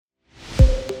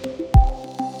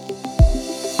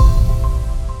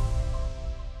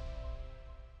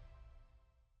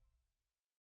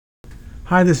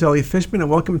Hi, this is Elliot Fishman, and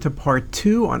welcome to part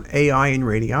 2 on AI in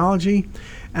radiology.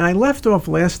 And I left off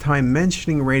last time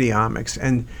mentioning radiomics,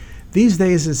 and these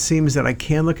days it seems that I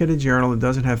can't look at a journal that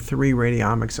doesn't have 3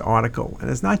 radiomics article. And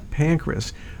it's not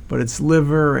pancreas, but it's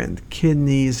liver and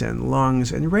kidneys and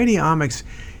lungs, and radiomics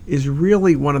is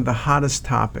really one of the hottest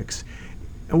topics.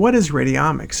 And what is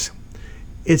radiomics?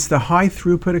 It's the high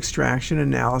throughput extraction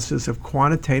analysis of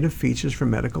quantitative features from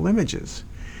medical images.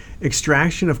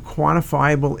 Extraction of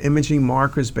quantifiable imaging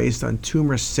markers based on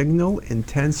tumor signal,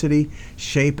 intensity,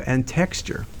 shape, and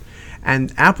texture.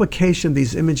 And application of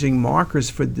these imaging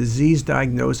markers for disease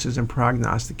diagnosis and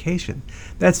prognostication.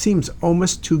 That seems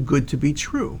almost too good to be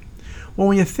true. Well,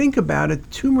 when you think about it,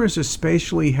 tumors are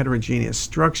spatially heterogeneous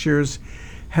structures.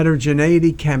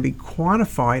 Heterogeneity can be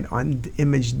quantified on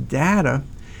image data.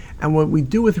 And what we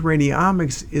do with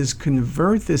radiomics is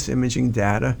convert this imaging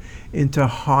data into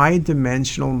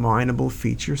high-dimensional mineable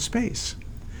feature space.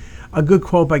 A good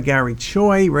quote by Gary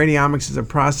Choi: radiomics is a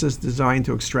process designed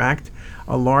to extract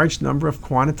a large number of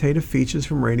quantitative features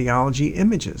from radiology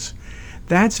images.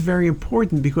 That's very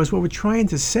important because what we're trying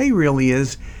to say really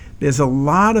is there's a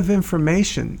lot of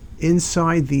information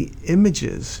inside the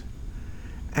images,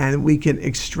 and we can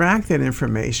extract that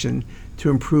information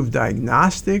to improve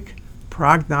diagnostic,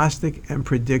 prognostic, and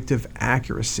predictive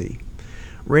accuracy.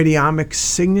 Radiomic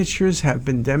signatures have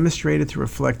been demonstrated to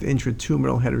reflect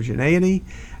intratumoral heterogeneity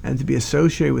and to be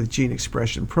associated with gene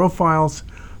expression profiles,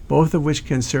 both of which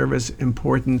can serve as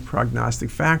important prognostic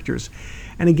factors.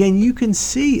 And again, you can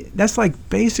see that's like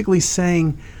basically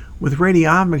saying with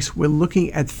radiomics, we're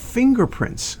looking at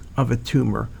fingerprints of a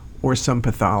tumor or some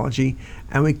pathology,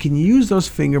 and we can use those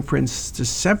fingerprints to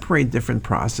separate different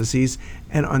processes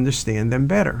and understand them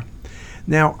better.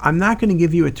 Now, I'm not going to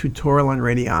give you a tutorial on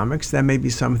radiomics. That may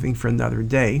be something for another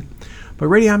day. But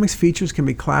radiomics features can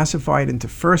be classified into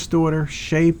first order,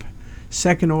 shape,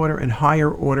 second order, and higher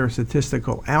order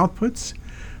statistical outputs.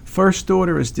 First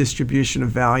order is distribution of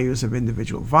values of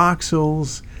individual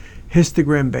voxels,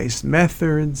 histogram-based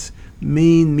methods,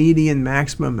 mean, median,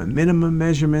 maximum, and minimum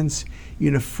measurements,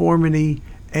 uniformity,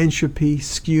 entropy,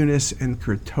 skewness, and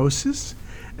kurtosis.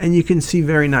 And you can see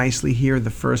very nicely here the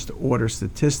first order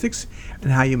statistics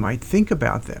and how you might think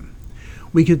about them.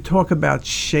 We could talk about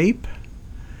shape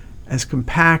as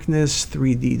compactness,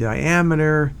 3D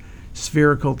diameter,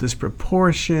 spherical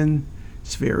disproportion,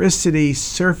 sphericity,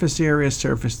 surface area,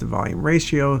 surface to volume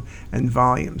ratio, and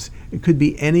volumes. It could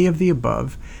be any of the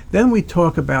above. Then we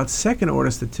talk about second order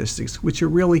statistics, which are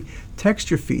really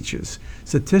texture features,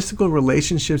 statistical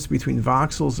relationships between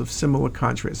voxels of similar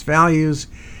contrast values,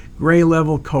 gray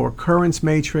level co-occurrence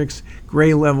matrix,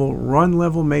 gray level run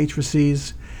level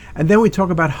matrices. And then we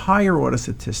talk about higher order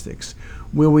statistics,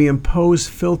 where we impose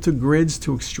filter grids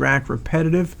to extract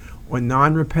repetitive or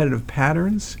non-repetitive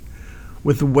patterns.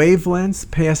 With wavelengths,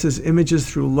 passes images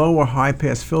through low or high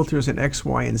pass filters in X,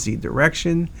 Y, and Z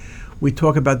direction. We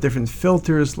talk about different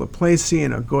filters,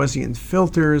 Laplacian or Gaussian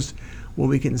filters, where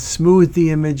we can smooth the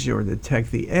image or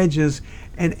detect the edges,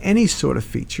 and any sort of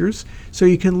features. So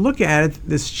you can look at it,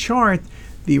 this chart,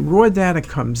 the raw data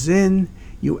comes in,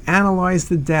 you analyze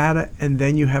the data, and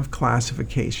then you have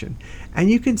classification.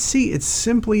 And you can see it's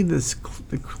simply the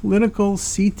clinical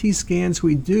CT scans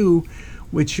we do,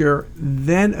 which are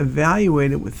then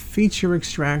evaluated with feature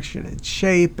extraction and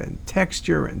shape and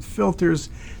texture and filters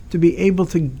to be able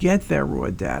to get that raw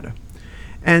data.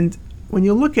 And when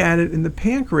you look at it in the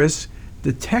pancreas,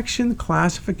 detection,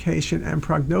 classification, and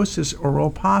prognosis are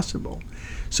all possible.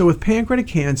 So with pancreatic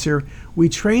cancer, we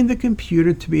trained the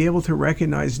computer to be able to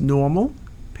recognize normal,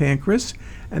 pancreas,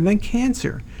 and then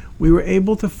cancer. We were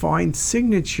able to find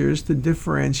signatures to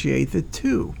differentiate the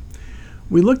two.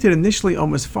 We looked at initially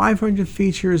almost 500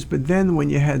 features, but then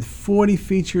when you had 40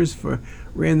 features for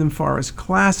random forest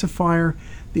classifier,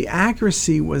 the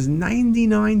accuracy was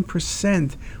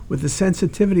 99% with a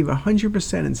sensitivity of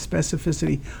 100% and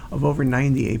specificity of over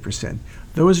 98%.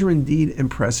 Those are indeed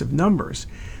impressive numbers.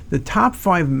 The top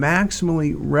 5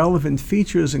 maximally relevant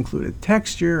features included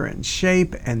texture and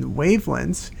shape and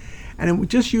wavelengths. And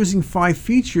just using 5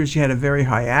 features, you had a very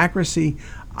high accuracy.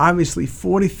 Obviously,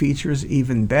 40 features,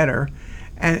 even better.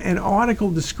 And an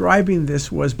article describing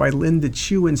this was by Linda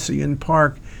Chu in Siyun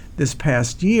Park this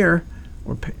past year,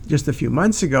 or just a few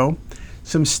months ago.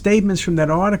 Some statements from that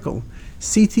article.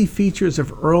 CT features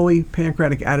of early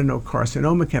pancreatic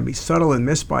adenocarcinoma can be subtle and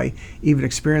missed by even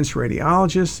experienced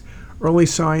radiologists. Early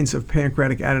signs of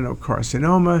pancreatic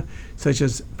adenocarcinoma, such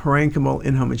as parenchymal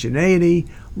inhomogeneity,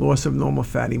 loss of normal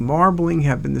fatty marbling,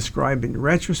 have been described in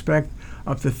retrospect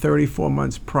up to 34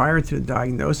 months prior to the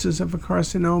diagnosis of a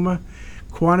carcinoma.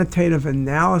 Quantitative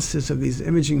analysis of these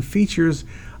imaging features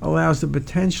allows the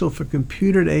potential for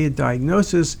computer-aided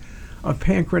diagnosis of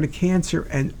pancreatic cancer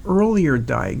and earlier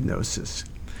diagnosis.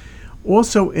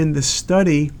 Also in the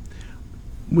study,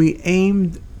 we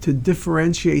aimed to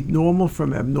differentiate normal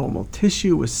from abnormal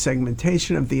tissue with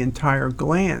segmentation of the entire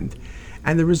gland.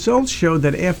 And the results showed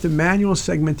that after manual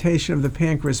segmentation of the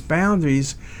pancreas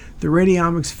boundaries, the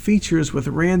radiomics features with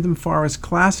random forest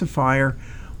classifier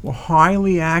were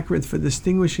highly accurate for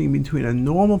distinguishing between a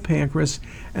normal pancreas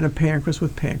and a pancreas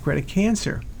with pancreatic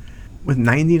cancer, with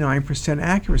 99%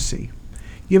 accuracy.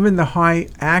 Given the high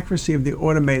accuracy of the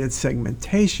automated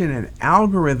segmentation and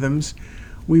algorithms,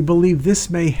 we believe this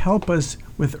may help us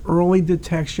with early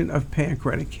detection of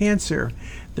pancreatic cancer.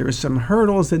 There are some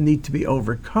hurdles that need to be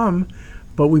overcome,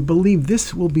 but we believe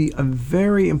this will be a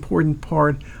very important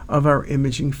part of our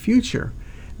imaging future.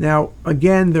 Now,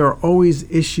 again, there are always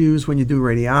issues when you do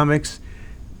radiomics.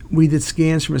 We did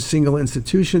scans from a single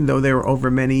institution, though they were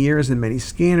over many years and many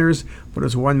scanners, but it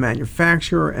was one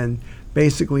manufacturer and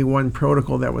basically one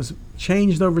protocol that was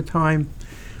changed over time.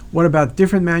 What about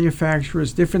different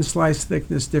manufacturers, different slice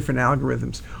thickness, different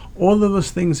algorithms? All of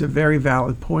those things are very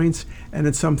valid points, and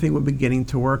it's something we're beginning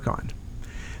to work on.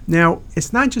 Now,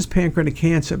 it's not just pancreatic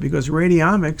cancer, because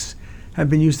radiomics have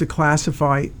been used to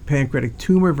classify pancreatic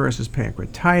tumor versus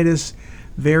pancreatitis,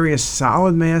 various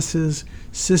solid masses,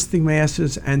 cystic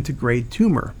masses, and to grade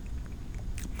tumor.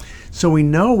 So we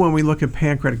know when we look at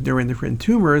pancreatic neuroendocrine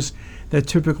tumors, they're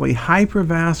typically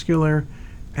hypervascular,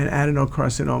 and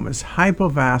adenocarcinomas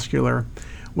hypovascular.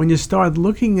 When you start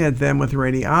looking at them with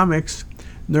radiomics,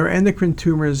 neuroendocrine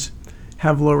tumors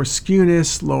have lower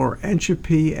skewness, lower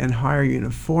entropy, and higher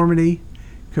uniformity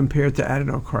compared to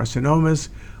adenocarcinomas,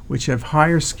 which have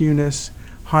higher skewness,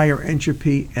 higher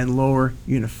entropy, and lower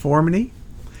uniformity.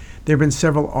 There have been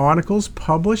several articles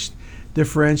published,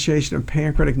 differentiation of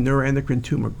pancreatic neuroendocrine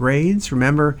tumor grades.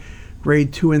 Remember,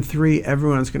 grade 2 and 3,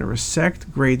 everyone's going to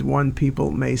resect. Grade 1,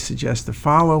 people may suggest to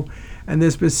follow. And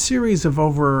there's been a series of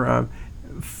over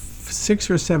 6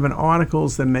 or 7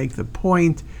 articles that make the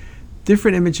point,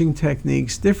 different imaging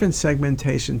techniques, different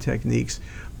segmentation techniques,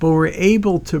 but we're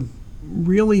able to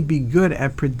really be good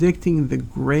at predicting the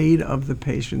grade of the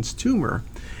patient's tumor.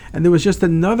 And there was just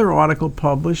another article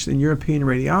published in European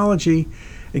Radiology,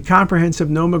 a comprehensive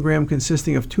nomogram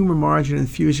consisting of tumor margin and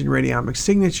fusion radiomic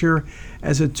signature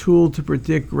as a tool to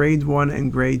predict grade 1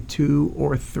 and grade 2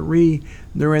 or 3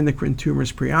 neuroendocrine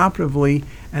tumors preoperatively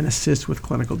and assist with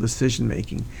clinical decision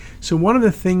making. So one of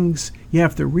the things you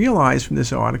have to realize from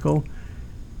this article,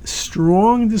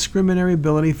 strong discriminatory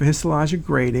ability for histologic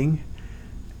grading,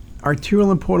 arterial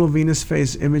and portal venous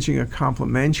phase imaging are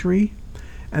complementary,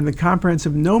 and the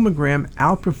comprehensive nomogram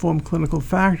outperformed clinical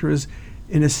factors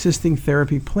in assisting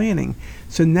therapy planning.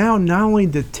 So now not only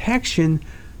detection,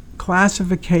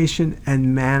 classification,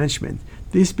 and management.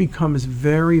 This becomes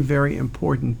very, very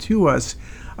important to us.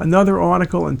 Another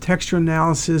article on texture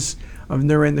analysis of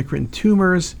neuroendocrine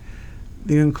tumors.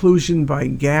 The conclusion by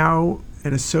Gao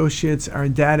and Associates, our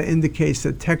data indicates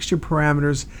that texture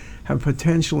parameters have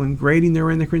potential in grading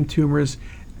neuroendocrine tumors,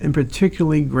 and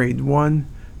particularly grade 1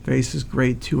 versus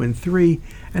grade 2 and 3.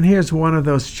 And here's one of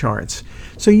those charts.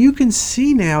 So you can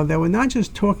see now that we're not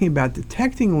just talking about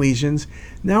detecting lesions,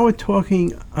 now we're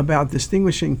talking about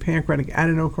distinguishing pancreatic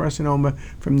adenocarcinoma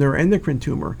from neuroendocrine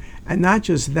tumor. And not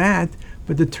just that,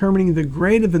 but determining the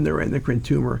grade of the neuroendocrine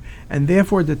tumor, and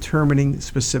therefore determining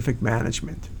specific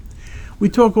management. We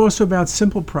talk also about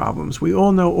simple problems. We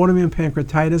all know autoimmune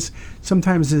pancreatitis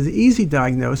sometimes is an easy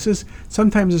diagnosis,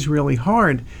 sometimes it's really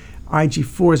hard.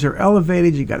 IG4s are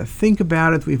elevated, you got to think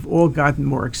about it. We've all gotten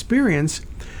more experience,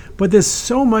 but there's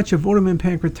so much of autoimmune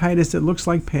pancreatitis that looks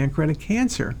like pancreatic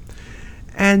cancer.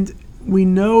 And we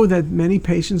know that many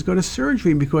patients go to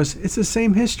surgery because it's the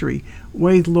same history: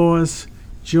 weight loss,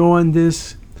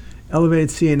 jaundice, elevated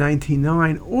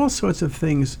CA19-9, all sorts of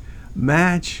things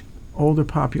match, older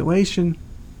population.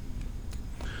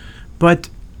 But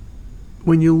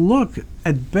when you look,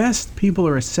 at best, people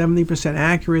are 70%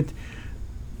 accurate.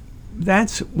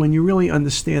 That's when you really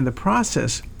understand the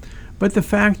process. But the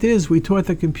fact is, we taught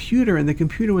the computer, and the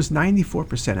computer was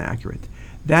 94% accurate.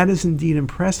 That is indeed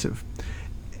impressive.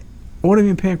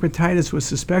 Autoimmune pancreatitis was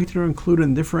suspected or included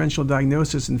in differential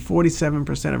diagnosis in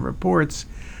 47% of reports,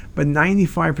 but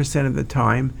 95% of the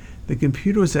time, the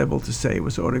computer was able to say it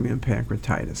was autoimmune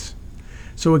pancreatitis.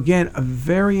 So again, a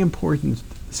very important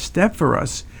step for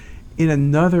us in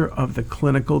another of the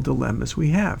clinical dilemmas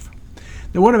we have.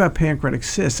 Now, what about pancreatic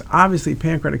cysts? Obviously,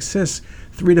 pancreatic cysts,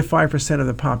 3 to 5% of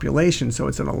the population, so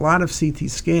it's in a lot of CT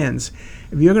scans.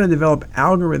 If you're going to develop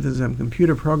algorithms and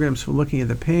computer programs for looking at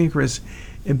the pancreas,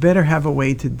 it better have a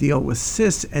way to deal with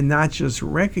cysts and not just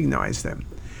recognize them.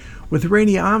 With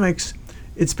radiomics,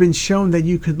 it's been shown that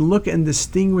you could look and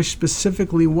distinguish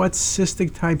specifically what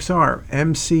cystic types are: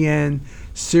 MCN,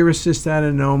 serous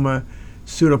cystadenoma,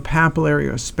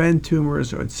 pseudopapillary or SPEN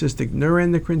tumors, or cystic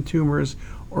neuroendocrine tumors,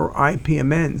 or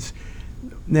IPMNs.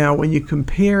 Now, when you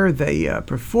compare the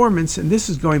performance, and this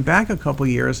is going back a couple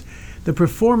years, the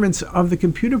performance of the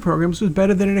computer programs was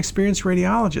better than an experienced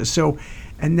radiologist. So,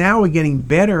 and now we're getting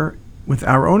better with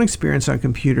our own experience on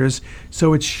computers,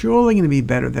 so it's surely going to be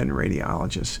better than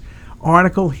radiologists.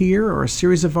 Article here, or a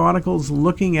series of articles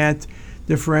looking at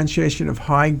differentiation of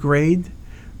high-grade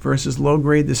versus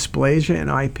low-grade dysplasia in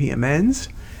IPMNs.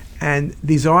 And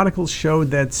these articles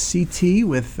showed that CT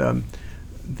with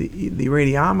the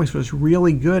radiomics was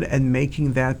really good at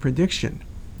making that prediction.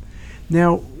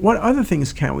 Now, what other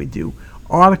things can we do?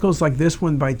 Articles like this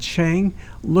one by Cheng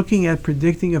looking at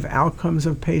predicting of outcomes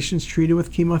of patients treated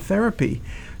with chemotherapy.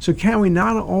 So can we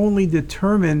not only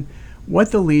determine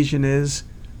what the lesion is,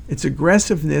 its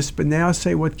aggressiveness, but now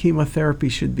say what chemotherapy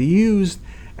should be used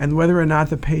and whether or not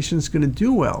the patient's going to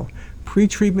do well.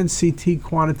 Pre-treatment CT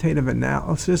quantitative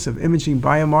analysis of imaging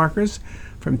biomarkers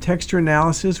from texture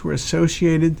analysis were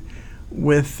associated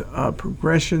with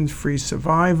progression-free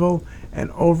survival and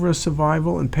overall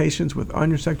survival in patients with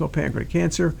unresectable pancreatic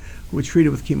cancer who were treated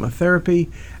with chemotherapy,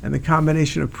 and the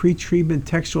combination of pre-treatment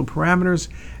textual parameters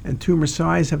and tumor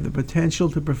size have the potential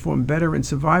to perform better in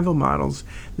survival models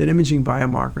than imaging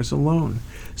biomarkers alone.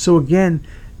 So again,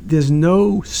 there's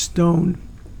no stone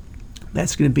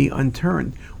that's going to be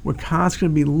unturned. We're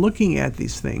constantly going to be looking at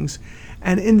these things.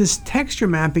 And in this texture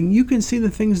mapping, you can see the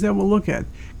things that we'll look at: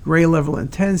 gray level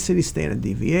intensity, standard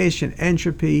deviation,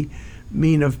 entropy,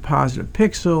 mean of positive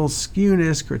pixels,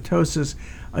 skewness, kurtosis.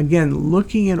 Again,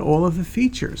 looking at all of the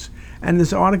features. And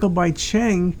this article by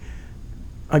Cheng,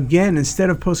 again, instead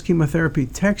of post-chemotherapy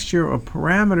texture or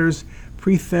parameters,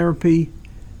 pre-therapy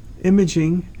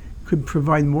imaging could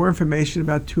provide more information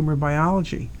about tumor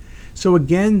biology. So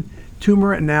again,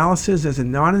 tumor analysis as a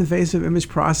non-invasive image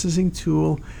processing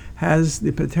tool has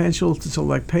the potential to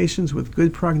select patients with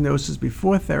good prognosis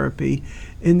before therapy,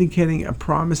 indicating a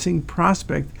promising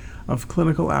prospect of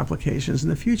clinical applications in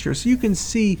the future. So you can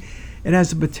see it has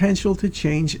the potential to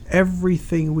change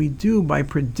everything we do by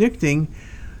predicting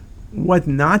what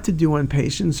not to do on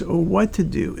patients or what to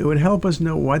do. It would help us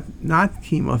know what not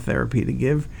chemotherapy to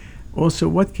give, also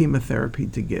what chemotherapy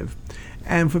to give.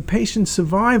 And for patient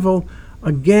survival,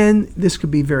 again, this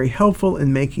could be very helpful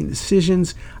in making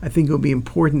decisions. I think it will be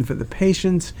important for the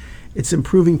patients. It's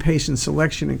improving patient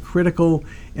selection and critical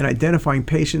in identifying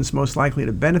patients most likely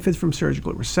to benefit from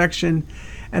surgical resection.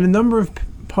 And a number of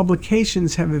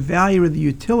publications have evaluated the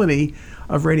utility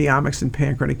of radiomics in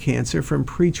pancreatic cancer from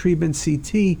pre-treatment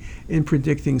CT in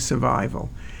predicting survival.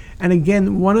 And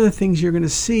again, one of the things you're going to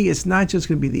see is not just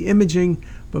going to be the imaging,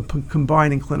 but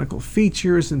combining clinical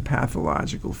features and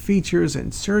pathological features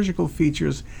and surgical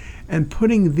features, and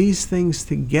putting these things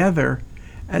together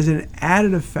as an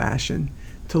additive fashion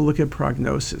to look at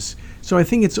prognosis. So I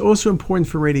think it's also important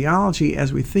for radiology,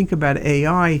 as we think about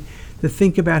AI, to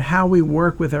think about how we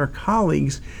work with our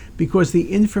colleagues, because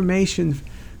the information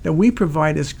that we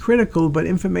provide is critical, but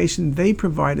information they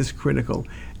provide is critical.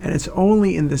 And it's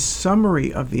only in the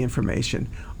summary of the information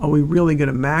are we really going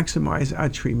to maximize our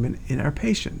treatment in our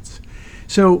patients.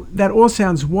 So that all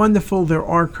sounds wonderful. There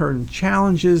are current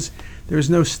challenges.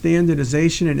 There's no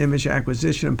standardization in image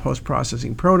acquisition and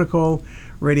post-processing protocol.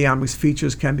 Radiomics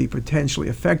features can be potentially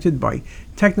affected by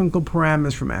technical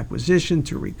parameters from acquisition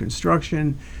to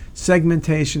reconstruction,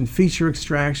 segmentation, feature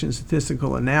extraction,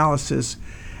 statistical analysis.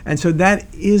 And so that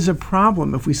is a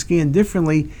problem. If we scan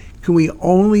differently, can we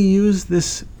only use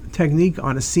this technique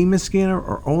on a CMIS scanner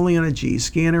or only on a G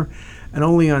scanner and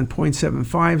only on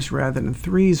 0.75s rather than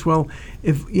 3s? Well,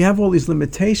 if you have all these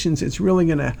limitations, it's really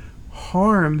going to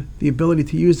harm the ability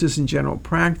to use this in general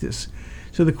practice.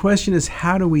 So the question is,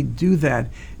 how do we do that?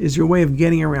 Is there a way of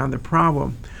getting around the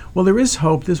problem? Well, there is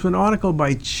hope. This one article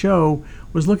by Cho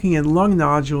was looking at lung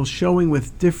nodules, showing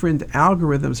with different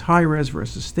algorithms, high-res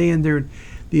versus standard,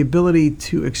 the ability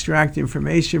to extract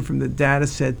information from the data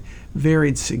set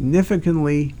varied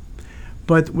significantly.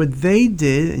 But what they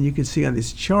did, and you can see on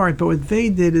this chart, but what they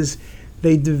did is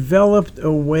they developed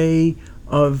a way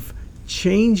of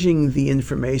changing the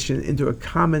information into a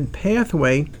common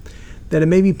pathway that it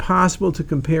may be possible to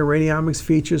compare radiomics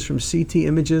features from CT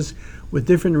images with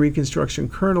different reconstruction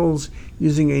kernels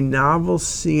using a novel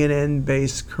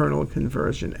CNN-based kernel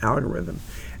conversion algorithm.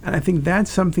 And I think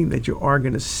that's something that you are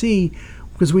going to see,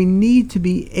 because we need to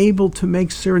be able to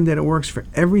make certain that it works for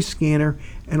every scanner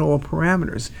and all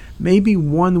parameters. Maybe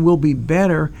one will be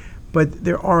better, but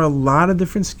there are a lot of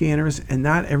different scanners, and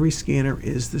not every scanner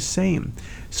is the same.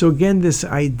 So again, this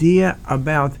idea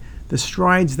about the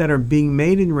strides that are being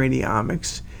made in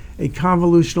radiomics, a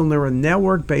convolutional neural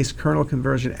network-based kernel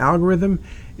conversion algorithm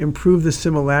improve the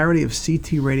similarity of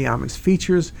CT radiomics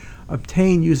features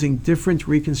obtained using different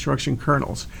reconstruction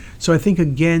kernels. So I think,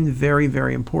 again, very,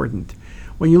 very important.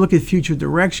 When you look at future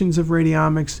directions of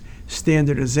radiomics,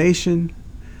 standardization,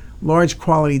 large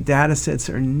quality data sets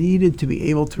are needed to be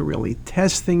able to really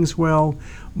test things well,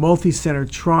 multi-center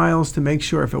trials to make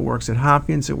sure if it works at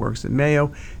Hopkins, it works at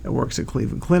Mayo, it works at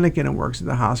Cleveland Clinic, and it works at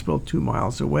the hospital 2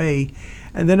 miles away.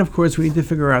 And then, of course, we need to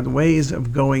figure out ways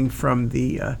of going from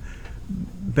the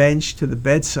bench to the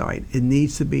bedside. It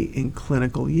needs to be in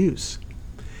clinical use.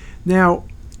 Now,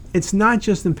 it's not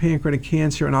just in pancreatic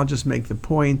cancer, and I'll just make the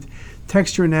point.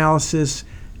 Texture analysis,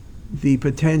 the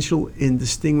potential in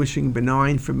distinguishing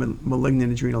benign from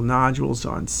malignant adrenal nodules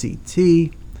on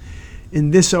CT.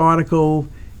 In this article,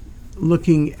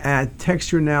 looking at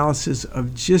texture analysis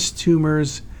of GIST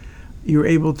tumors, you're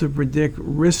able to predict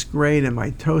risk grade and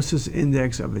mitosis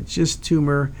index of a GIST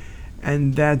tumor,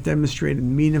 and that demonstrated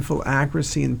meaningful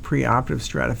accuracy in preoperative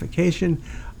stratification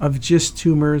of GIST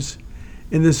tumors.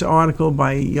 In this article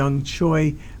by Young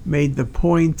Choi, made the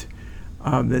point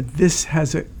that this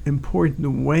has an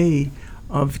important way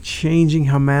of changing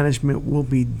how management will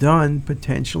be done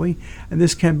potentially, and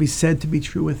this can be said to be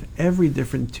true with every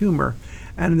different tumor.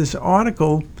 And in this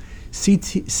article,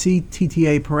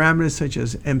 CTTA parameters such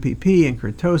as MPP and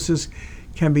kurtosis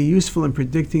can be useful in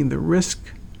predicting the risk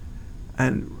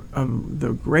and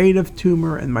the grade of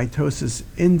tumor and mitosis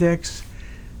index.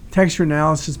 Texture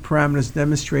analysis parameters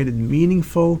demonstrated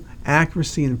meaningful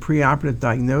accuracy in preoperative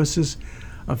diagnosis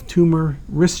of tumor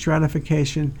risk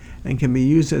stratification and can be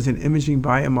used as an imaging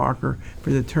biomarker for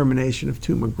determination of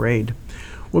tumor grade.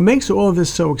 What makes all of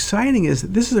this so exciting is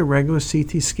that this is a regular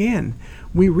CT scan.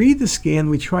 We read the scan,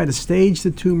 we try to stage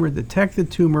the tumor, detect the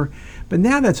tumor, but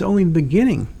now that's only the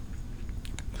beginning.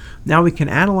 Now we can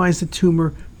analyze the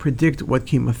tumor, predict what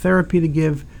chemotherapy to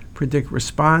give, predict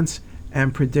response,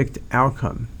 and predict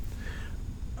outcome.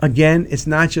 Again, it's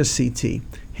not just CT.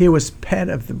 Here was PET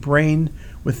of the brain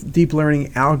with deep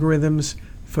learning algorithms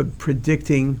for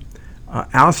predicting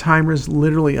Alzheimer's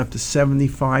literally up to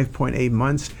 75.8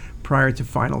 months prior to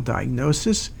final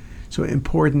diagnosis. So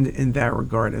important in that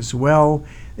regard as well.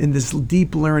 In this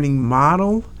deep learning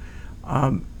model,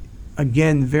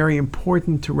 again, very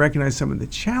important to recognize some of the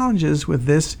challenges with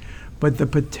this, but the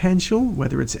potential,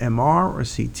 whether it's MR or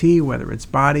CT, whether it's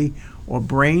body or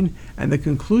brain, and the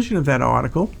conclusion of that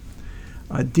article,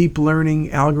 deep learning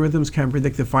algorithms can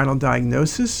predict the final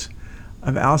diagnosis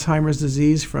of Alzheimer's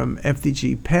disease from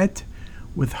FDG PET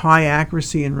with high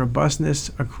accuracy and robustness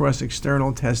across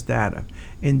external test data.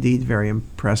 Indeed, very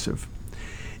impressive.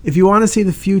 If you want to see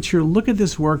the future, look at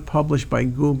this work published by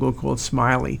Google called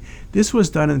Smiley. This was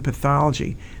done in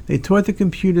pathology. They taught the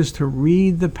computers to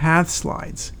read the path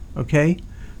slides, okay?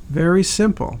 Very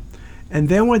simple. And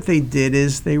then what they did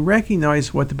is they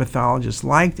recognized what the pathologists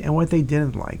liked and what they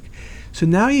didn't like. So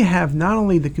now you have not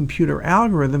only the computer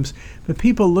algorithms, but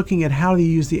people looking at how to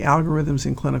use the algorithms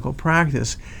in clinical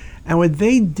practice. And what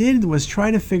they did was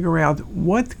try to figure out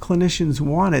what clinicians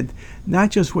wanted, not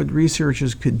just what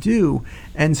researchers could do.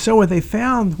 And so what they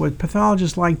found, what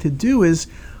pathologists like to do is,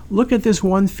 look at this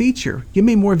one feature. Give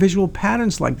me more visual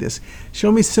patterns like this.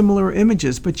 Show me similar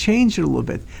images, but change it a little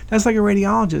bit. That's like a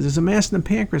radiologist. There's a mass in the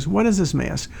pancreas. What is this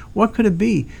mass? What could it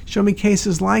be? Show me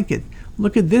cases like it.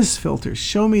 Look at this filter.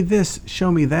 Show me this.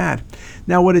 Show me that.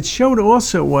 Now, what it showed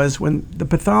also was when the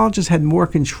pathologist had more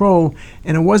control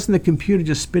and it wasn't the computer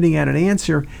just spitting out an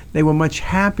answer, they were much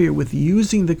happier with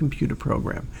using the computer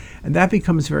program. And that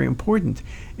becomes very important.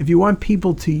 If you want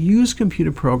people to use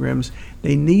computer programs,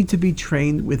 they need to be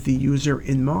trained with the user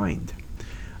in mind.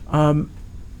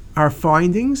 Our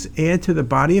findings add to the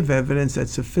body of evidence that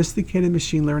sophisticated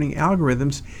machine learning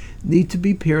algorithms need to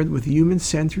be paired with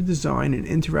human-centered design and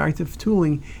interactive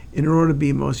tooling in order to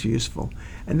be most useful.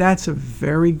 And that's a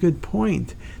very good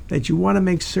point, that you want to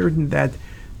make certain that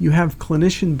you have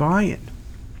clinician buy-in.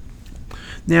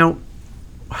 Now,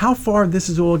 how far this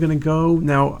is all going to go?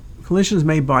 Now, clinicians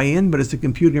may buy in, but is the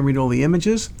computer going to read all the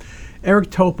images?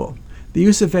 Eric Topol. The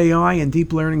use of AI and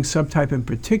deep learning subtype in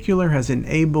particular has been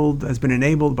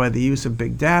enabled by the use of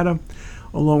big data.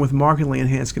 along with markedly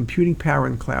enhanced computing power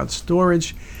and cloud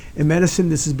storage. In medicine,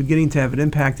 this is beginning to have an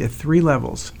impact at 3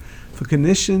 levels. For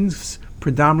clinicians,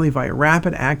 predominantly via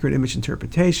rapid, accurate image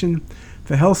interpretation.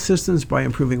 For health systems, by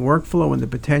improving workflow and the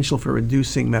potential for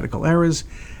reducing medical errors.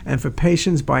 And for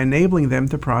patients, by enabling them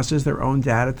to process their own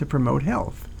data to promote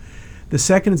health. The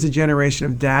second is the generation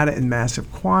of data in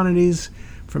massive quantities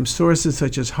from sources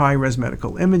such as high-res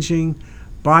medical imaging,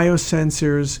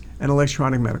 biosensors, and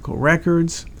electronic medical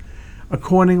records.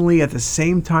 Accordingly, at the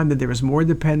same time that there is more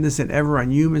dependence than ever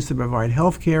on humans to provide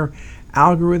healthcare,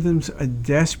 algorithms are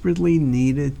desperately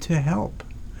needed to help.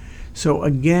 So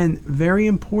again, very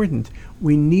important.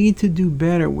 We need to do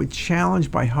better. We're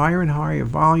challenged by higher and higher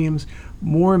volumes,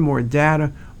 more and more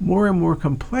data, more and more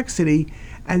complexity,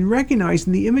 and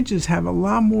recognizing the images have a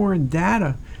lot more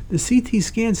data. The CT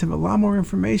scans have a lot more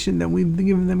information than we've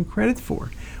given them credit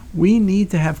for. We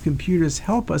need to have computers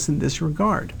help us in this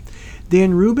regard.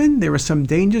 Dan Rubin, there are some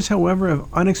dangers, however,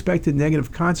 of unexpected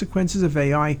negative consequences of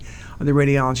AI on the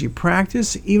radiology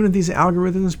practice, even if these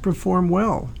algorithms perform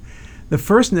well. The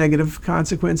first negative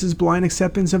consequence is blind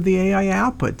acceptance of the AI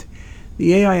output.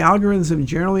 The AI algorithms are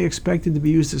generally expected to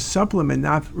be used to supplement,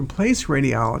 not replace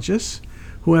radiologists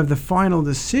who have the final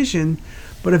decision.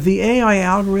 But if the AI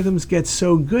algorithms get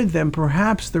so good, then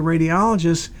perhaps the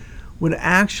radiologists would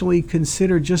actually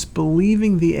consider just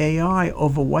believing the AI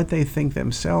over what they think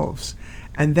themselves.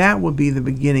 And that would be the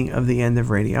beginning of the end of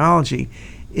radiology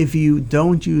if you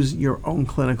don't use your own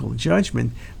clinical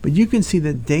judgment. But you can see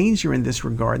the danger in this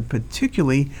regard,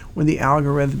 particularly when the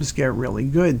algorithms get really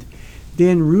good.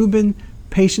 Dan Rubin,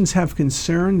 patients have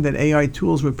concern that AI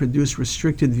tools would produce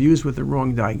restricted views with the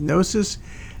wrong diagnosis,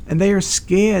 and they are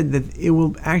scared that it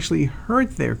will actually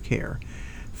hurt their care.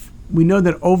 We know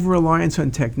that over-reliance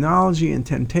on technology and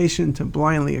temptation to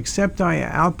blindly accept AI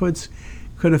outputs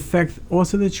could affect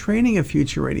also the training of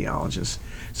future radiologists.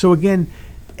 So again,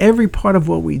 every part of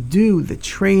what we do, the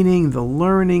training, the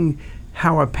learning,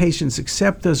 how our patients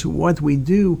accept us, what we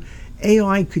do,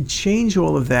 AI could change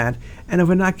all of that, and if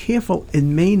we're not careful, it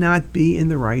may not be in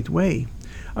the right way.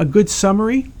 A good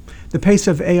summary: the pace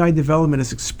of AI development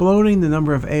is exploding. The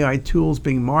number of AI tools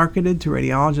being marketed to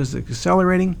radiologists is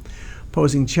accelerating,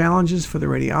 posing challenges for the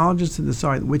radiologists to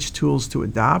decide which tools to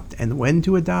adopt and when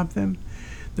to adopt them.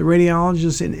 The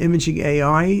radiologist in imaging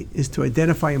AI is to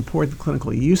identify important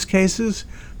clinical use cases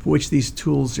for which these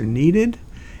tools are needed.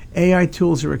 AI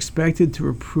tools are expected to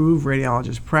improve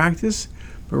radiologist practice,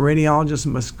 but radiologists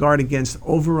must guard against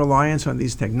over-reliance on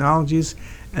these technologies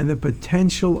and the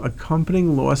potential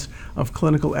accompanying loss of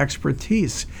clinical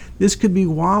expertise. This could be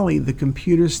while the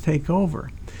computers take over.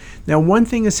 Now, one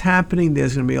thing is happening.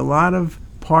 There's going to be a lot of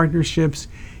partnerships.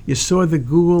 You saw the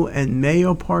Google and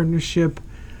Mayo partnership.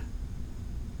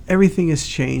 Everything is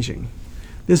changing.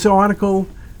 This article,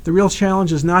 the real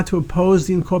challenge is not to oppose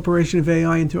the incorporation of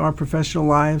AI into our professional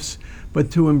lives,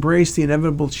 but to embrace the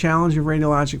inevitable challenge of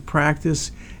radiologic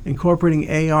practice, incorporating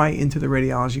AI into the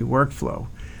radiology workflow.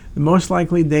 The most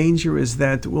likely danger is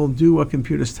that we'll do what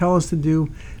computers tell us to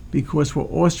do because we're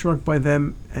awestruck by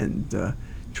them and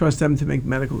trust them to make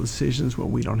medical decisions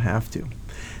when we don't have to.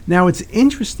 Now, it's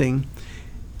interesting.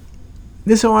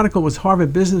 This article was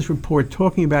Harvard Business Report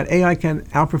talking about AI can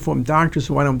outperform doctors,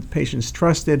 so why don't patients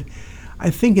trust it? I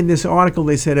think in this article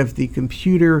they said if the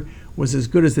computer was as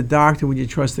good as the doctor, would you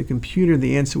trust the computer?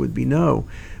 The answer would be no.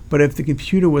 But if the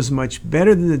computer was much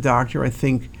better than the doctor, I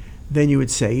think then you would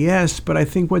say yes. But I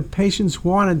think what patients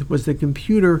wanted was the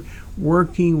computer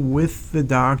working with the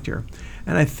doctor.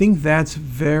 And I think that's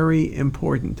very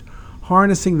important.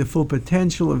 Harnessing the full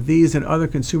potential of these and other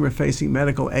consumer-facing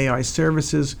medical AI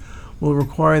services will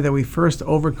require that we first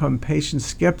overcome patient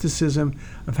skepticism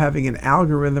of having an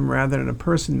algorithm rather than a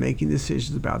person making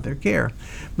decisions about their care.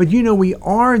 But we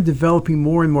are developing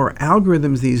more and more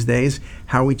algorithms these days,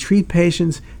 how we treat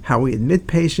patients, how we admit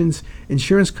patients.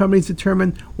 Insurance companies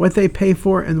determine what they pay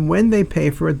for and when they pay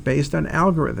for it based on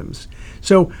algorithms.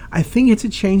 So I think it's a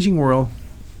changing world.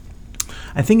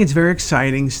 I think it's very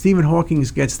exciting. Stephen Hawking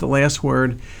gets the last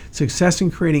word. Success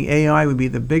in creating AI would be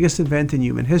the biggest event in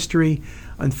human history.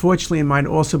 Unfortunately, it might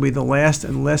also be the last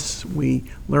unless we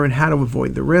learn how to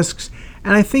avoid the risks.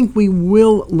 And I think we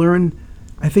will learn.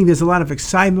 I think there's a lot of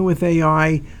excitement with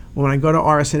AI. When I go to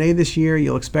RSNA this year,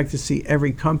 you'll expect to see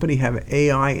every company have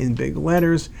AI in big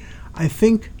letters. I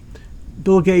think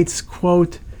Bill Gates'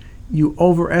 quote, "You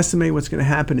overestimate what's going to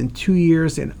happen in 2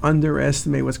 years and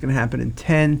underestimate what's going to happen in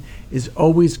 10, is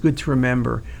always good to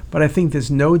remember. But I think there's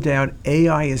no doubt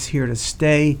AI is here to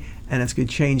stay, and it's going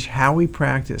to change how we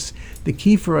practice. The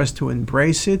key for us to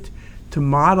embrace it, to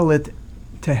model it,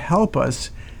 to help us,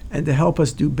 and to help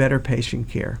us do better patient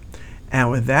care. And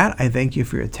with that, I thank you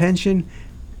for your attention.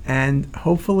 And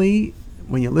hopefully,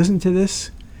 when you listen to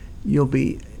this, you'll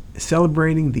be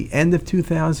celebrating the end of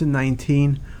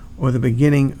 2019 or the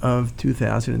beginning of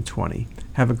 2020.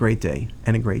 Have a great day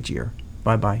and a great year.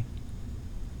 Bye-bye.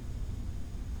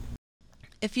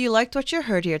 If you liked what you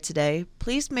heard here today,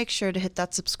 please make sure to hit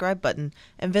that subscribe button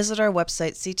and visit our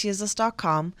website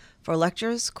ctss.com for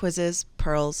lectures, quizzes,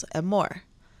 pearls, and more.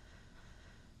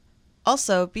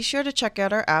 Also, be sure to check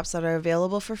out our apps that are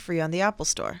available for free on the Apple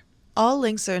Store. All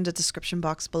links are in the description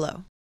box below.